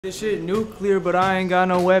This shit nuclear, but I ain't got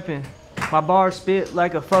no weapon. My bar spit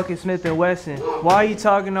like a fucking Smith & Wesson. Why you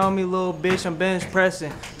talking on me, little bitch? I'm bench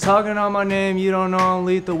pressing. Talking on my name, you don't know I'm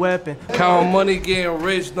lethal weapon. Count money, getting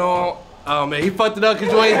rich, no. Oh man, he fucked it up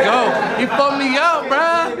because you ain't go. He fucked me up,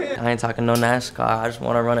 bruh. I ain't talking no NASCAR. I just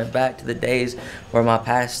want to run it back to the days where my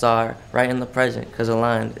past are right in the present, because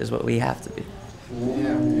aligned is what we have to be.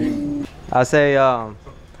 Yeah. I say,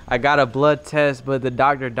 I got a blood test, but the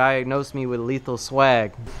doctor diagnosed me with lethal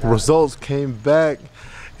swag. Results came back,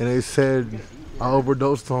 and they said I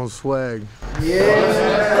overdosed on swag. Yeah.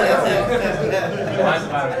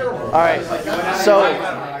 All right. So,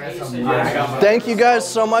 thank you guys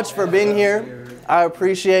so much for being here. I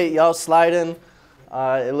appreciate y'all sliding.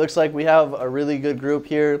 It looks like we have a really good group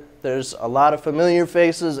here. There's a lot of familiar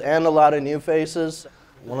faces and a lot of new faces.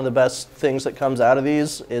 One of the best things that comes out of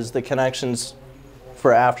these is the connections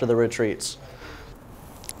for after the retreats.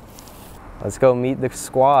 Let's go meet the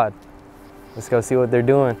squad. Let's go see what they're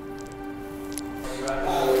doing.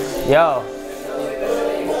 Yo.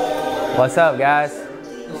 What's up, guys?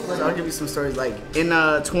 So I'll give you some stories. Like in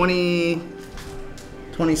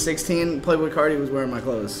 2016, Playboy Cardi was wearing my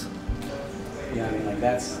clothes. Yeah, I mean, like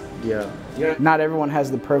that's, yeah. Not everyone has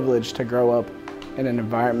the privilege to grow up in an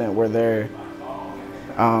environment where they're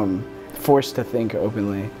forced to think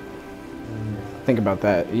openly. Think about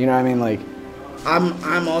that. You know what I mean? Like,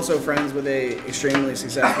 I'm also friends with a extremely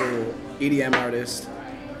successful EDM artist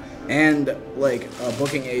and like a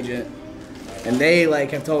booking agent, and they like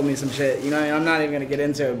have told me some shit. You know, I'm not even gonna get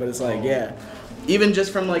into it, but it's like, yeah, even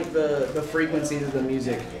just from like the frequencies of the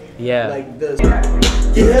music. Yeah. Like the.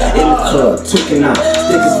 Yeah, in the club, tweaking out,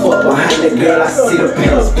 thick as fuck behind the girl. I see the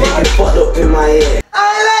pants picking fucked up in my head.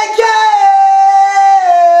 I like yes.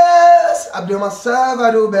 I do myself, I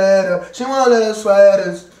do better. She want little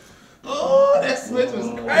sweaters. Oh, that switch was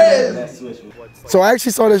crazy. So I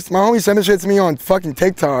actually saw this, my homie sent this shit to me on fucking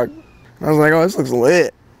TikTok. I was like, oh, this looks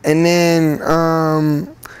lit. And then, I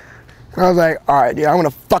was like, all right, dude, I'm gonna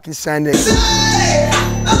fucking send it.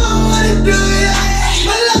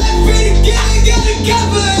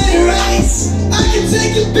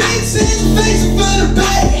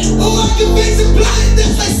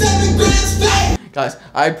 Guys,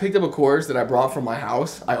 I picked up a course that I brought from my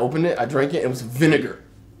house. I opened it, I drank it, and it was vinegar.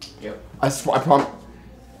 Yep. I promise,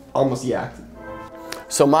 almost yacked.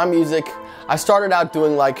 So my music, I started out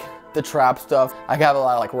doing like the trap stuff. I have a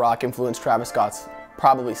lot of like rock influence. Travis Scott's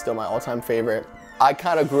probably still my all-time favorite. I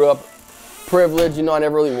kind of grew up privileged, you know, I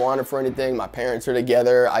never really wanted for anything. My parents are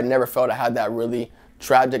together. I never felt I had that really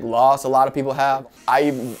tragic loss a lot of people have.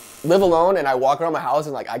 I live alone and I walk around my house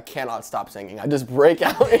and like I cannot stop singing. I just break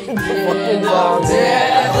out into fucking songs.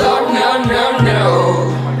 No.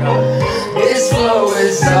 This flow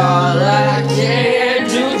is all I can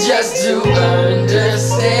do just to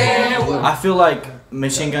understand. I feel like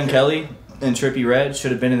Machine Gun Kelly and Trippie Redd should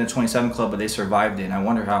have been in the 27 Club, but they survived it, and I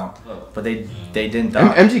wonder how. But they didn't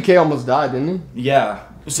die. MGK almost died, didn't he? Yeah,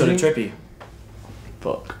 so did Trippie.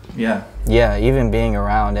 Fuck. Yeah. Yeah, even being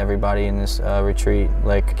around everybody in this retreat,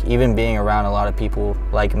 like even being around a lot of people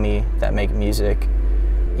like me that make music,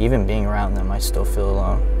 even being around them, I still feel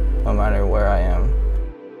alone, no matter where I am.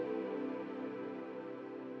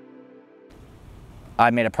 I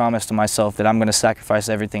made a promise to myself that I'm going to sacrifice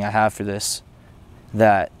everything I have for this,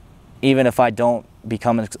 that even if I don't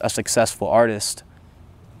become a successful artist,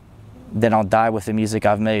 then I'll die with the music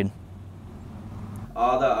I've made.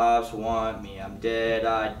 All the ops want me, I'm dead,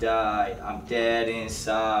 I died, I'm dead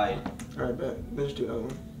inside. Alright, bet. Let's do that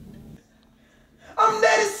one. I'm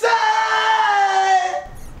dead inside!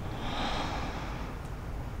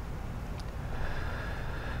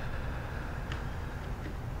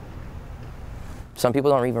 Some people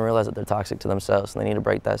don't even realize that they're toxic to themselves, and they need to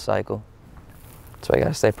break that cycle. So I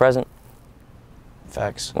gotta stay present.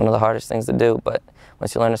 Facts. One of the hardest things to do, but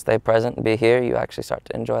once you learn to stay present and be here, you actually start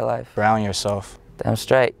to enjoy life. Ground yourself. Damn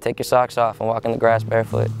straight. Take your socks off and walk in the grass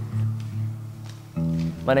barefoot.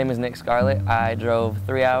 My name is Nic Scarlet. I drove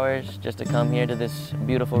 3 hours just to come here to this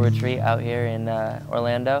beautiful retreat out here in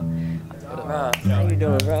Orlando. How you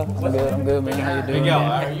doing, bro? I'm good, man. How you doing?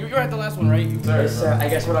 Yo, you were at the last one, right? I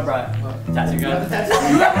guess what I brought. Tattoo gun.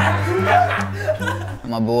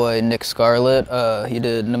 My boy Nic Scarlet, he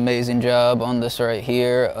did an amazing job on this right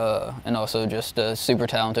here, and also just a super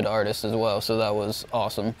talented artist as well, so that was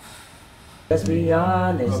awesome. Let's be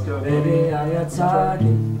honest, baby, I'm your target.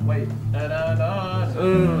 Wait.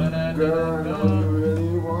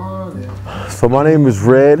 So my name is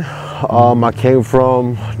Red. I came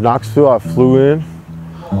from Knoxville. I flew in.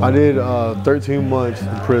 I did 13 months in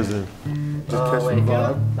prison. Just catch the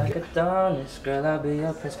vibe. Like Adonis, girl, I'll be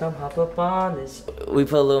your prince, come hop up on this. We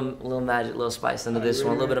put a little magic, little spice into this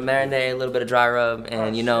one. A little bit of marinade, a little bit of dry rub,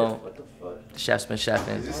 and you know, the chef's been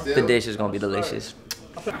chefing. The dish is gonna be delicious.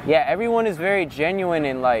 Yeah, everyone is very genuine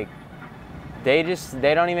and like, they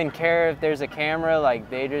don't even care if there's a camera, like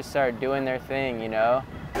they just start doing their thing, you know?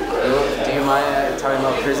 Do you mind talking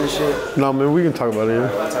about prison shit? No, man, we can talk about it.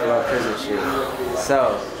 We'll talk about prison shit.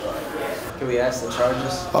 So, can we ask the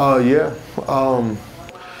charges? Yeah.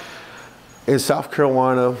 In South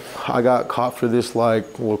Carolina, I got caught for this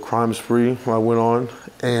like little crime spree I went on,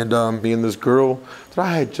 and being this girl that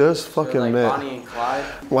I had just fucking like met. Bonnie and Clyde?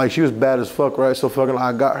 Like she was bad as fuck, right? So fucking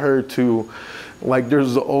I got her to, like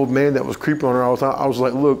there's an old man that was creeping on her all the time. I was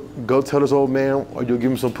like, look, go tell this old man or you'll give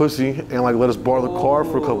him some pussy and like let us borrow the car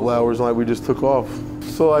for a couple hours, and like we just took off.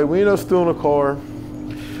 So like we ended up stealing a car.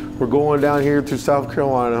 We're going down here to South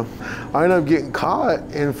Carolina. I ended up getting caught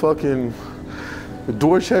in fucking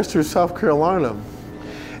Dorchester, South Carolina.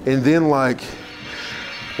 And then like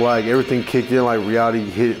everything kicked in, like reality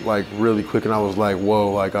hit like really quick, and I was like,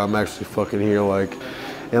 whoa, like I'm actually fucking here, like.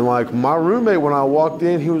 And like my roommate, when I walked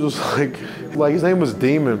in, he was just like his name was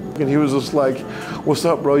Demon, and he was just like, what's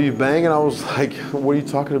up, bro, you banging? I was like, what are you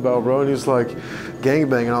talking about, bro? And he's like,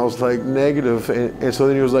 gangbang, and I was like, negative. And so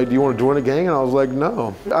then he was like, do you want to join a gang? And I was like,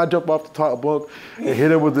 no. I jumped off the top bunk and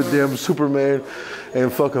hit him with the damn Superman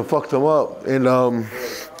and fucking fucked him up. And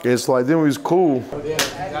it's like, then we was cool. I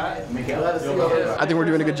think we're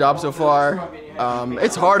doing a good job so far.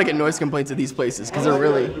 It's hard to get noise complaints at these places because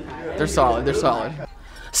they're solid. They're solid.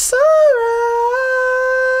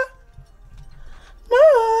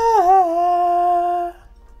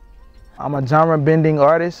 I'm a genre-bending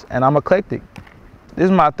artist, and I'm eclectic. This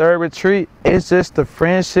is my third retreat. It's just the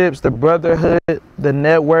friendships, the brotherhood, the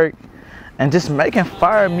network, and just making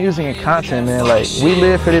fire music and content, man. Like, we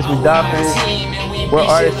live for this, we die for this. We're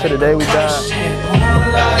artists to the day we die.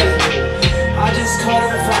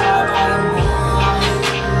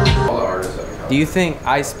 Do you think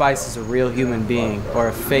Ice Spice is a real human being or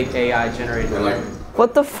a fake AI generated?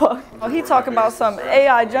 What the fuck? Oh, he talking about some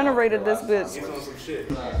AI generated this bitch.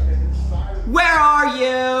 Where are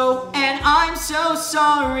you? And I'm so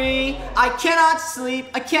sorry. I cannot sleep.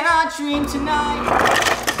 I cannot dream tonight.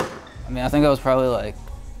 I mean, I think I was probably like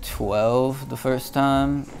 12 the first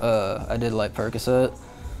time I did like Percocet.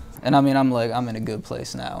 And I mean, I'm in a good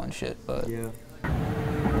place now and shit, but. Yeah.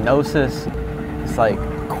 Gnosis is like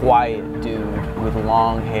quiet dude with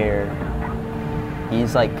long hair.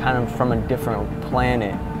 He's like kind of from a different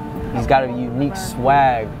planet. He's got a unique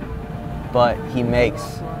swag, but he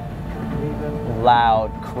makes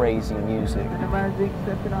loud, crazy music.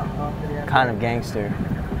 Kind of gangster.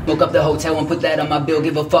 Woke up the hotel and put that on my bill.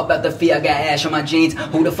 Give a fuck about the fee. I got ash on my jeans.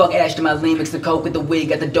 Who the fuck ashed in my lean? Mix the coke with the weed.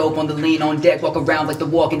 Got the dope on the lean on deck. Walk around like the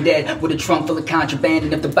Walking Dead with a trunk full of contraband.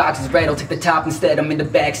 And if the box is red, I'll take the top instead. I'm in the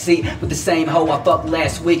back seat with the same hoe I fucked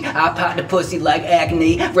last week. I popped the pussy like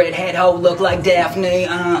acne. Redhead hoe look like Daphne.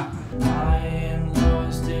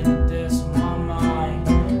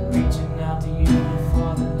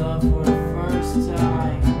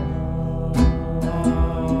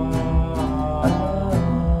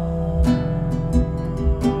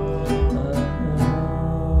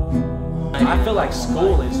 I feel like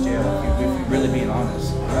school is jail, if you're really being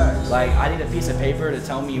honest. Like, I need a piece of paper to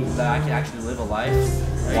tell me that I can actually live a life.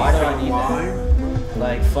 Why do I need that?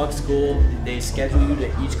 Like, fuck school. They schedule you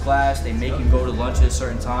to each class. They make you go to lunch at a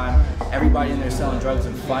certain time. Everybody in there selling drugs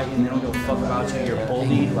and fighting. They don't give a fuck about you. You're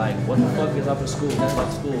bullied. Like, what the fuck is up with school?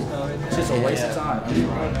 Fuck school. It's just a waste of time.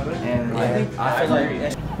 And like, I feel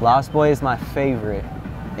like Lostboy is my favorite,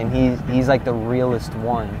 and he's like the realest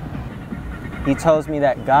one. He tells me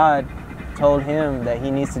that God told him that he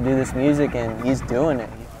needs to do this music, and he's doing it.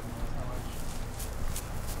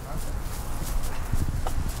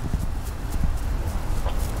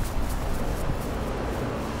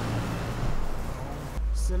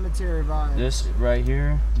 Cemetery vibe. this right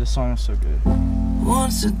here, this song is so good.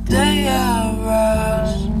 Once a day I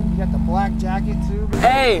rise. You got the black jacket too, bro.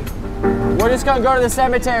 Hey, we're just gonna go to the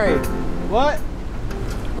cemetery. What?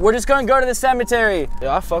 We're just gonna go to the cemetery.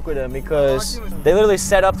 Yeah, I fuck with them because they literally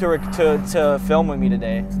set up to film with me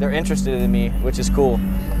today. They're interested in me, which is cool.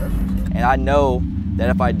 And I know that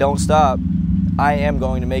if I don't stop, I am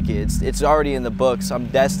going to make it. It's already in the books. I'm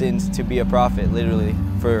destined to be a prophet, literally,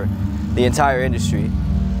 for the entire industry.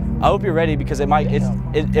 I hope you're ready because it might get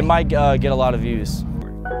a lot of views.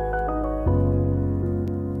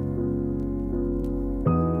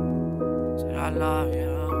 I love you.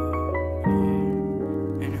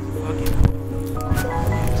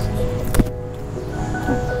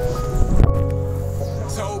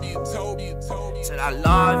 I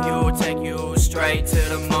love you, take you straight to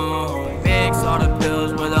the moon. Mix all the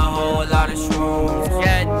pills with a whole lot of shrooms.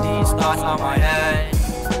 Get these thoughts on my head.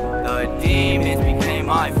 The demons became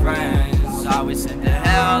my friends. I was sent to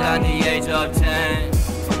hell at the age of 10.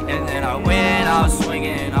 And then I went out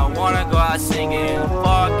swinging. I wanna go out singing.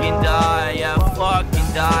 Fucking die, yeah,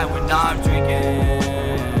 fucking die when I'm drinking.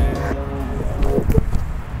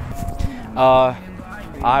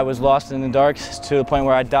 I was lost in the dark to the point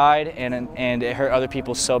where I died, and it hurt other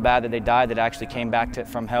people so bad that they died that I actually came back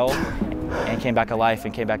from hell and came back alive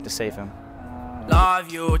and came back to save him.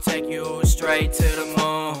 Love you, take you straight to the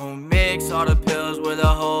moon. Mix all the pills with a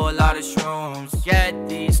whole lot of shrooms. Get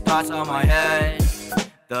these thoughts on my head.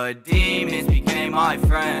 The demons became my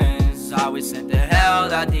friends. I was sent to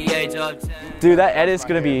hell at the age of 10. Dude, that edit's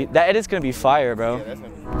gonna be fire, bro.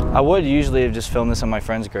 I would usually have just filmed this on my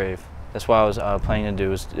friend's grave. That's what I was planning to do,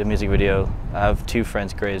 was a music video. I have 2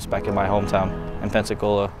 friends' graves back in my hometown in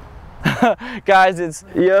Pensacola. Guys, it's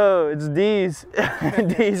D's.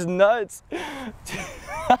 D's nuts.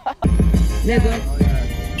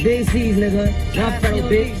 Nigga, big C's, nigga. Not federal,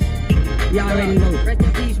 bitch. Y'all already know.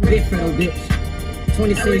 Big federal, bitch.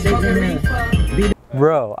 26 days in there.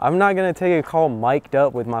 Bro, I'm not gonna take a call mic'd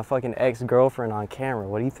up with my fucking ex-girlfriend on camera.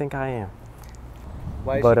 What do you think I am?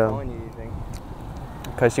 Why is she calling you think?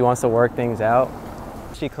 Because she wants to work things out.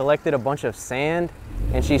 She collected a bunch of sand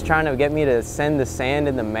and she's trying to get me to send the sand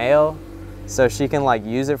in the mail so she can like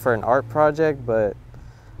use it for an art project, but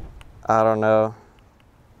I don't know.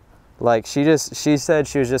 Like she said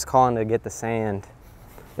she was just calling to get the sand.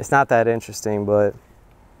 It's not that interesting, but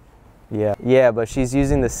yeah, but she's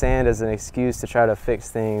using the sand as an excuse to try to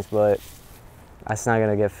fix things, but that's not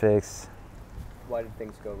gonna get fixed. Why did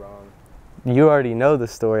things go wrong? You already know the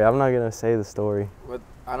story. I'm not gonna say the story. What?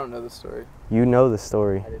 I don't know the story. You know the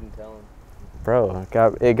story. I didn't tell him. Bro,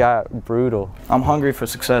 it got brutal. I'm hungry for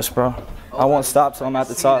success, bro. I won't stop till I'm at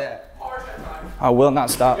the top. I will not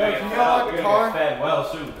stop. Can you unlock the car?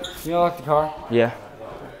 You unlock the car? Yeah.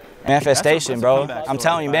 Manifestation, bro. I'm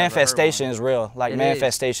telling you, manifestation is real. Like,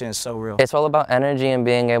 manifestation is so real. It's all about energy and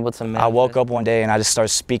being able to manifest. I woke up one day and I just started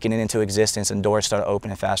speaking it into existence and doors started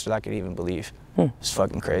opening faster than I could even believe. It's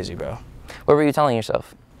fucking crazy, bro. What were you telling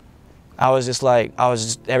yourself? I was just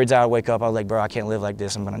every day I wake up, I was like, bro, I can't live like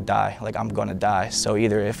this. I'm gonna die. Like, I'm gonna die. So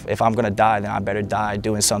either if I'm gonna die, then I better die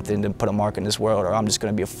doing something to put a mark in this world, or I'm just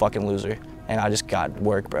gonna be a fucking loser. And I just got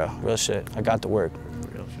work, bro. Real shit. I got to work.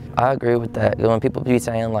 I agree with that. When people be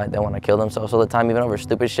saying like they want to kill themselves all the time, even over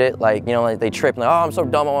stupid shit, like, you know, like they trip, like, oh, I'm so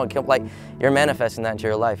dumb, I want to kill. Like, you're manifesting that into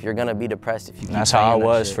your life. You're gonna be depressed if you keep That's how I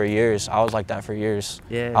was for years. I was like that for years.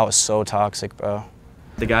 Yeah. I was so toxic, bro.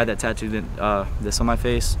 The guy that tattooed this on my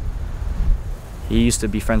face, he used to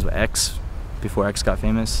be friends with X before X got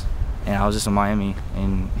famous. And I was just in Miami,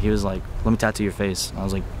 and he was like, let me tattoo your face. I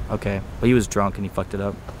was like, okay. But he was drunk and he fucked it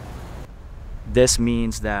up. This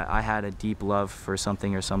means that I had a deep love for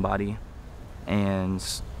something or somebody, and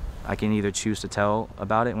I can either choose to tell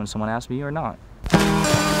about it when someone asks me or not. Go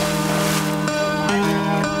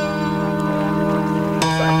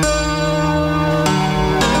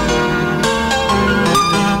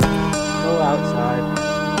outside.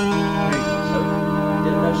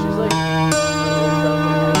 Didn't know she's like.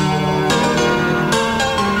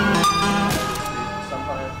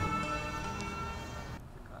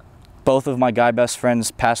 Both of my guy best friends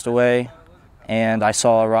passed away, and I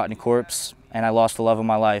saw a rotten corpse, and I lost the love of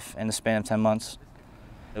my life in the span of 10 months.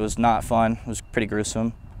 It was not fun. It was pretty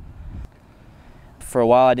gruesome. For a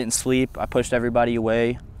while, I didn't sleep. I pushed everybody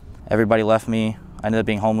away. Everybody left me. I ended up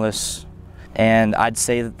being homeless. And I'd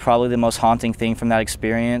say that probably the most haunting thing from that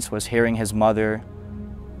experience was hearing his mother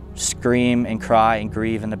scream and cry and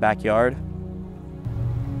grieve in the backyard.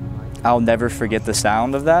 I'll never forget the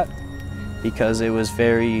sound of that because it was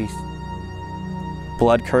very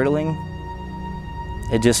blood-curdling.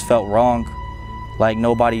 It just felt wrong. Like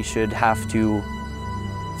nobody should have to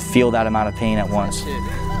feel that amount of pain at once.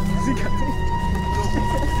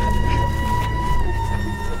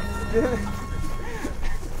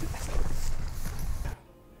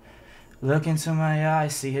 Look into my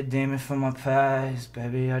eyes, see a demon from my past.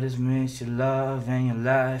 Baby, I just miss your love and your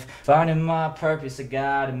life. Finding my purpose, I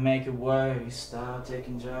gotta make it work. Stop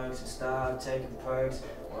taking drugs and stop taking perks.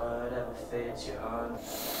 Whatever fits you on.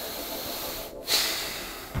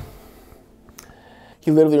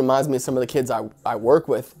 He literally reminds me of some of the kids I work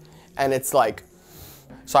with. And it's like,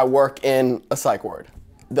 so I work in a psych ward.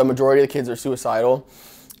 The majority of the kids are suicidal.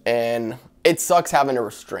 And it sucks having to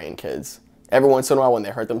restrain kids. Every once in a while when they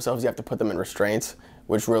hurt themselves, you have to put them in restraints,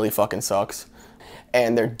 which really fucking sucks.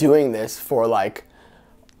 And they're doing this for like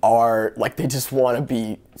they just want to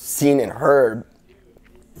be seen and heard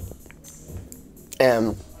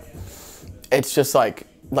And it's just like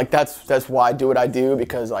that's why I do what I do,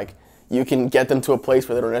 because like you can get them to a place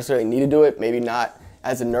where they don't necessarily need to do it, maybe not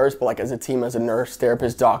as a nurse, but like as a team, as a nurse,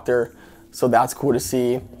 therapist, doctor. So that's cool to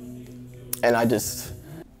see. And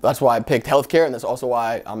that's why I picked healthcare, and that's also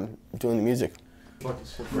why I'm doing the music. Oh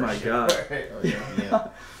my God. I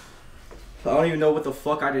don't even know what the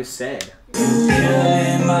fuck I just said.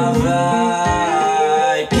 Killing my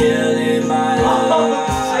vibe, killing my life.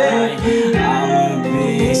 I'ma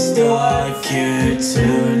be stuck here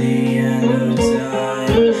till the end of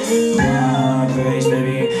time. My brace,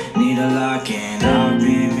 baby, need a lock and I'll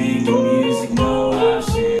be making music, no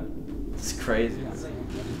option. It's crazy.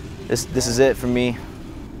 This is it for me.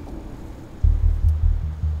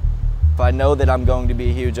 If I know that I'm going to be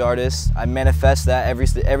a huge artist, I manifest that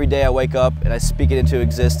every day I wake up and I speak it into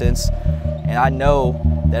existence. And I know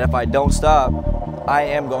that if I don't stop, I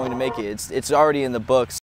am going to make it. It's already in the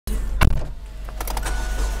books.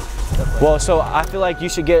 Well, so I feel like you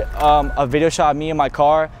should get a video shot of me in my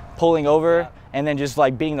car, pulling over, and then just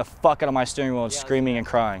like beating the fuck out of my steering wheel and screaming and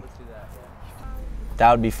crying.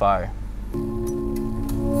 That would be fire.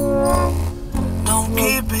 Don't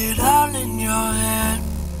keep it all in your head.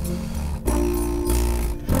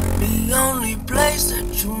 The only place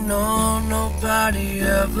that you know nobody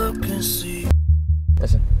ever can see.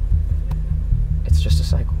 Listen, it's just a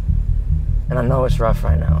cycle. And I know it's rough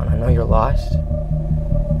right now, and I know you're lost,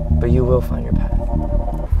 but you will find your path.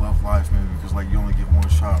 Love life, maybe, because like you only get one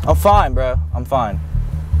shot. I'm fine, bro. I'm fine.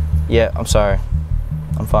 Yeah, I'm sorry.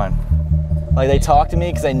 I'm fine. Like, they talk to me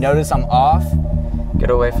because they notice I'm off. Get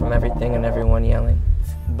away from everything and everyone yelling.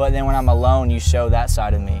 But then when I'm alone, you show that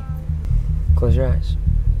side of me. Close your eyes.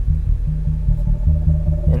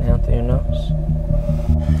 Inhale through your nose.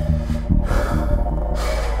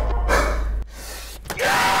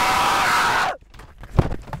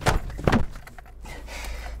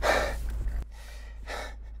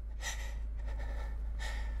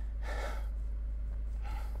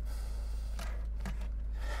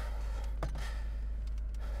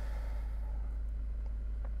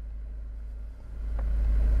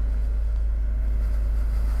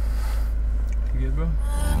 You good, bro?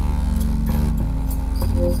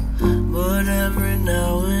 Whatever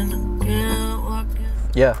now and again, walking.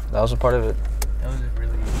 Yeah, that was a part of it.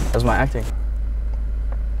 That was my acting.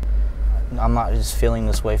 I'm not just feeling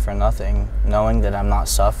this way for nothing, knowing that I'm not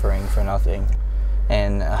suffering for nothing,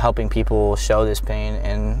 and helping people show this pain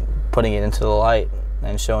and putting it into the light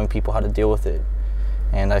and showing people how to deal with it.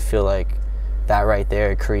 And I feel like that right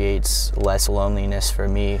there creates less loneliness for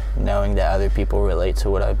me, knowing that other people relate to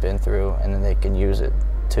what I've been through and then they can use it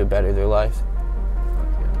to better their life.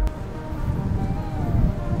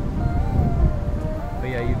 But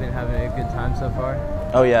yeah, you've been having a good time so far?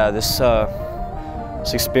 Oh yeah, this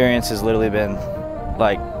experience has literally been,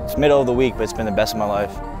 like, it's middle of the week, but it's been the best of my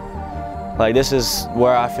life. Like, this is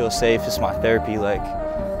where I feel safe. It's my therapy. Like,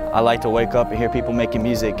 I like to wake up and hear people making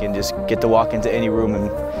music and just get to walk into any room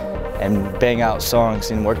and bang out songs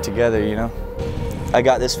and work together, you know? I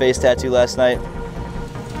got this face tattoo last night.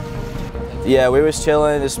 Yeah, we was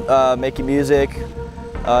chilling, just making music.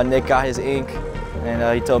 Nick got his ink, and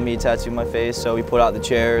he told me to tattoo my face, so we put out the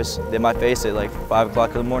chairs, did my face at like 5 o'clock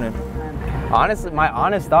in the morning. Honestly, my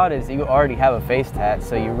honest thought is you already have a face tat,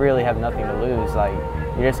 so you really have nothing to lose. Like,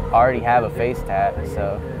 you just already have a face tat,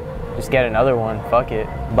 so just get another one, fuck it.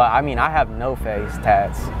 But I mean, I have no face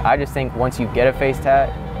tats. I just think once you get a face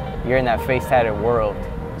tat, you're in that face tatted world.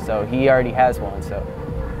 So he already has one, so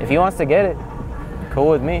if he wants to get it, cool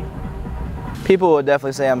with me. People would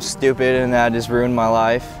definitely say I'm stupid and that I just ruined my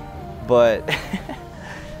life, but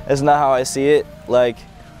that's not how I see it. Like,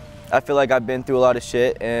 I feel like I've been through a lot of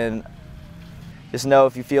shit, and just know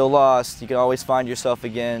if you feel lost, you can always find yourself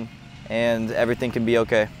again, and everything can be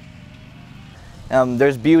okay.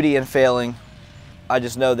 There's beauty in failing. I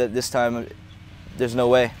just know that this time, there's no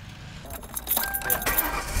way.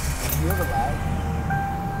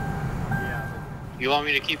 You want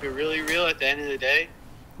me to keep it really real at the end of the day?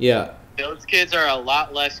 Yeah. Those kids are a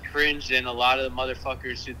lot less cringe than a lot of the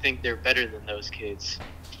motherfuckers who think they're better than those kids.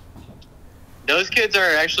 Those kids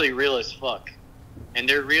are actually real as fuck. And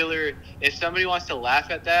they're realer. If somebody wants to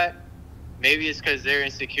laugh at that, maybe it's because they're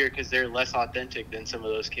insecure because they're less authentic than some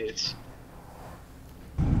of those kids.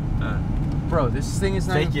 Bro, this thing is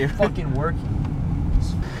not even fucking working.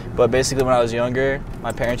 But basically when I was younger,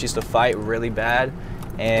 my parents used to fight really bad.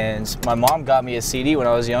 And my mom got me a CD when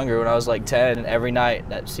I was younger, when I was like 10, and every night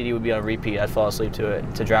that CD would be on repeat. I'd fall asleep to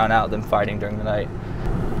it to drown out them fighting during the night.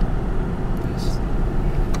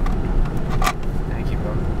 Thank you,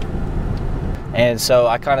 bro. And so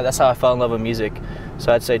that's how I fell in love with music.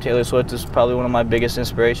 So I'd say Taylor Swift is probably one of my biggest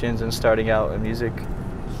inspirations in starting out in music.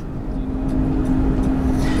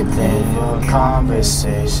 Then your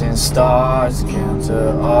conversation starts,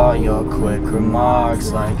 counter all your quick remarks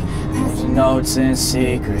like notes in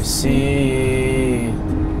secrecy.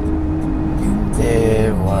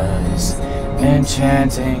 It was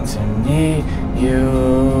enchanting to meet you.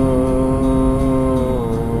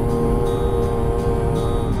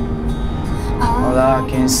 All I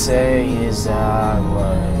can say is I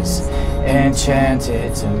was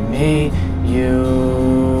enchanted to meet you.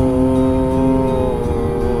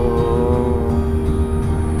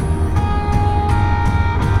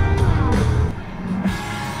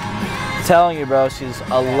 Telling you, bro, she's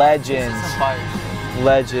a legend.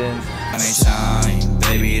 Legend. Shine,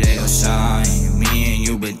 baby, they gon' shine. Me and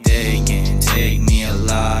you, but they can't take me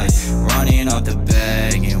alive. Running up the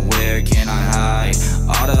bag, and where can I hide?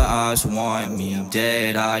 All the odds want me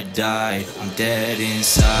dead, I died. I'm dead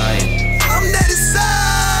inside. I'm dead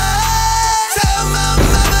inside. Tell my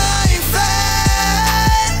mama I ain't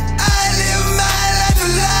fine. I live my life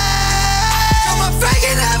alive. I'm a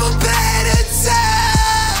faking, have a better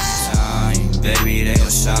time. Shine, baby, they gon'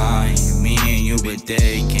 shine. Me and you, but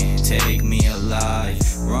they can't take me alive.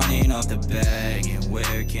 Running off the bag, and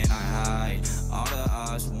where can I hide?